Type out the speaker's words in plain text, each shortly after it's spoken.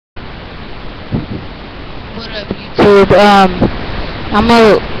What up, YouTube?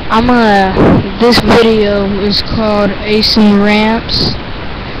 This video is called Acing Ramps.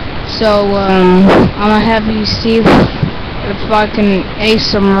 So, I'm gonna have you see if I can ace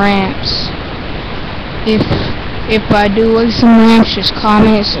some ramps. If I do ace some ramps, just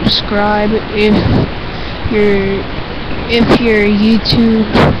comment, subscribe. If you're a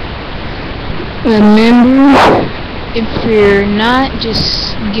YouTube member. If you're not,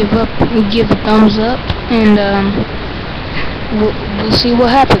 just give a thumbs up, and we'll see what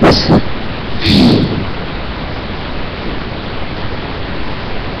happens.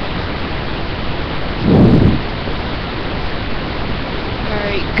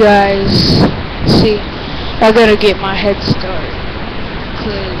 Alright guys, see, I gotta get my head start,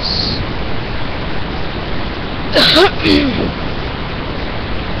 cause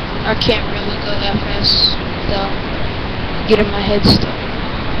I can't really go that fast without getting my head start.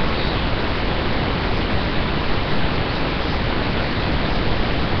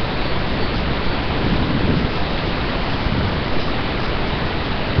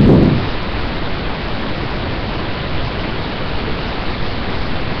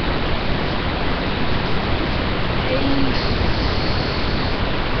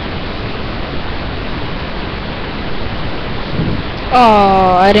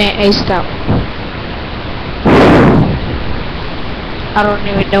 Oh, I didn't ace that one. I don't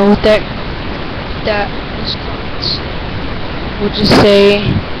even know what that was called. We'll just say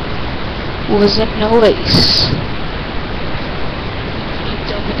wasn't no ace. You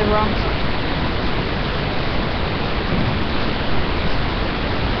dealt with the wrong card.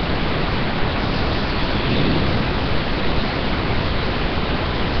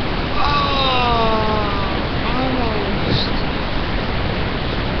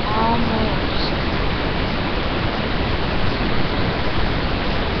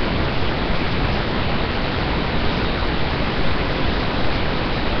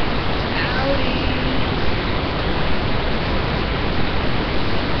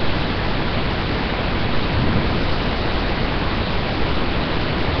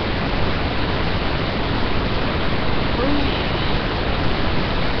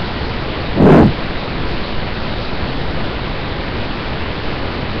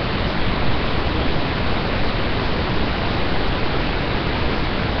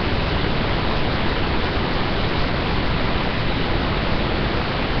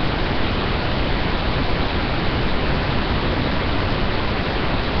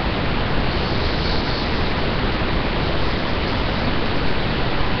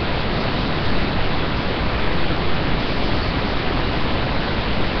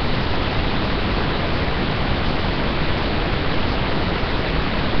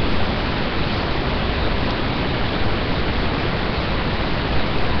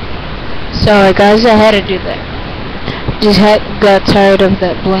 Sorry guys, I had to do that. Just got tired of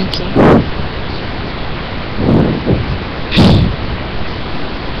that blinking.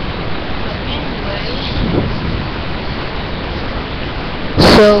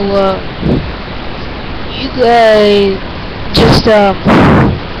 So, you guys just,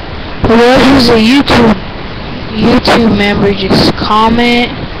 whoever's a YouTube member, just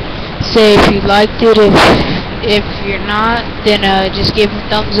comment, say if you liked it, if you're not, then just give a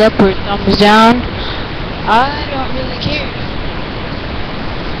thumbs up or a thumbs down. I don't really care.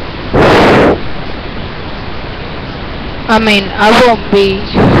 I mean, I won't be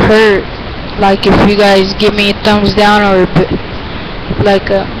hurt, like if you guys give me a thumbs down or like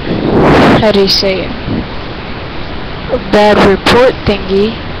a, how do you say it, a bad report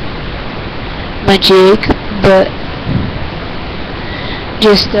thingy, my jig, but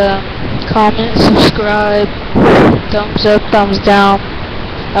just comment, subscribe, thumbs up, thumbs down.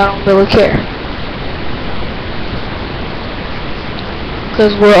 I don't really care,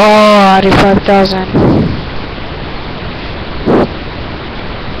 cause we're all at 5,000.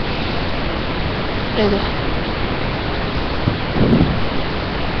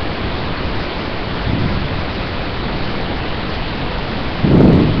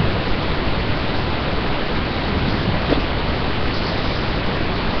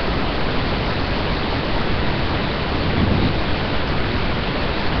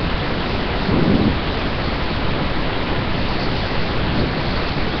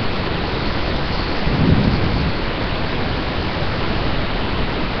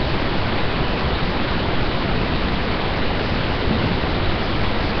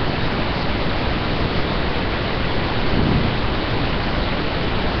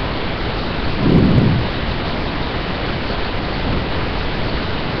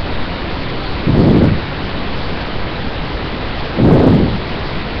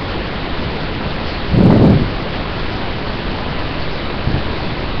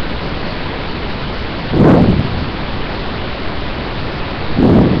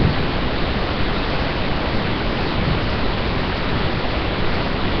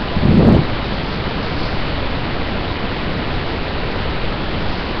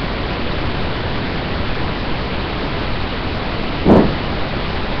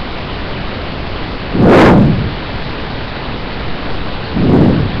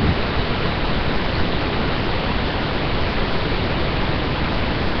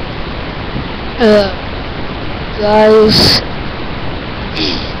 Uh, guys,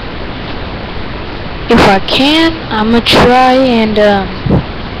 if I can, I'm gonna try and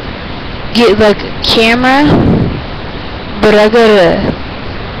get like a camera, but I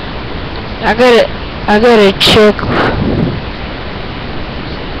gotta check.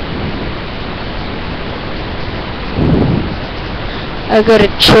 I gotta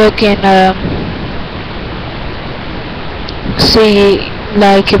check and see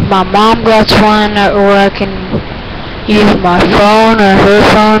like if my mom got one, or I can use my phone or her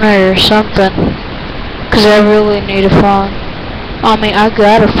phone or something, cause I really need a phone. I mean, I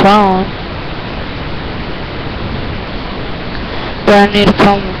got a phone, but I need a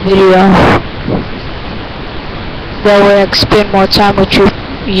phone with video. That way I can spend more time with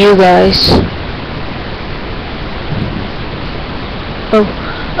you guys. Oh!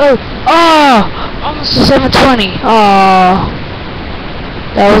 Almost to 720. Oh,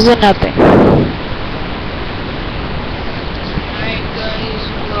 that was a nothing. Alright guys,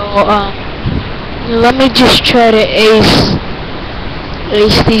 well, let me just try to ace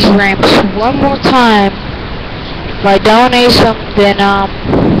these ramps one more time. If I don't ace them,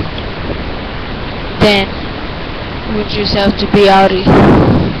 then we'll just have to be outie.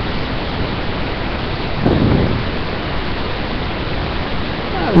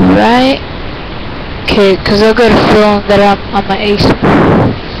 Right? Okay, cause I got a feeling that I'm an ace.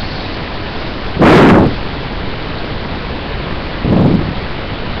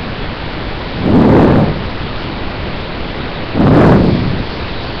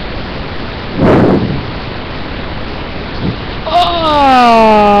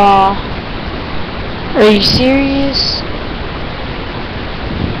 Oh! Are you serious?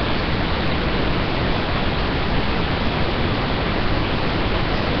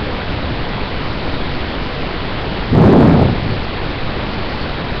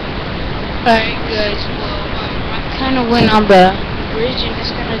 Alright guys, well, I kind of went on the bridge and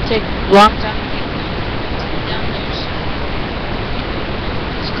it's gonna take a long time to get down there, so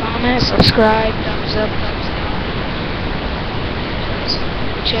just comment, subscribe, thumbs up, thumbs down.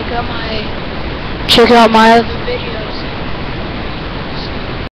 Check out my other videos.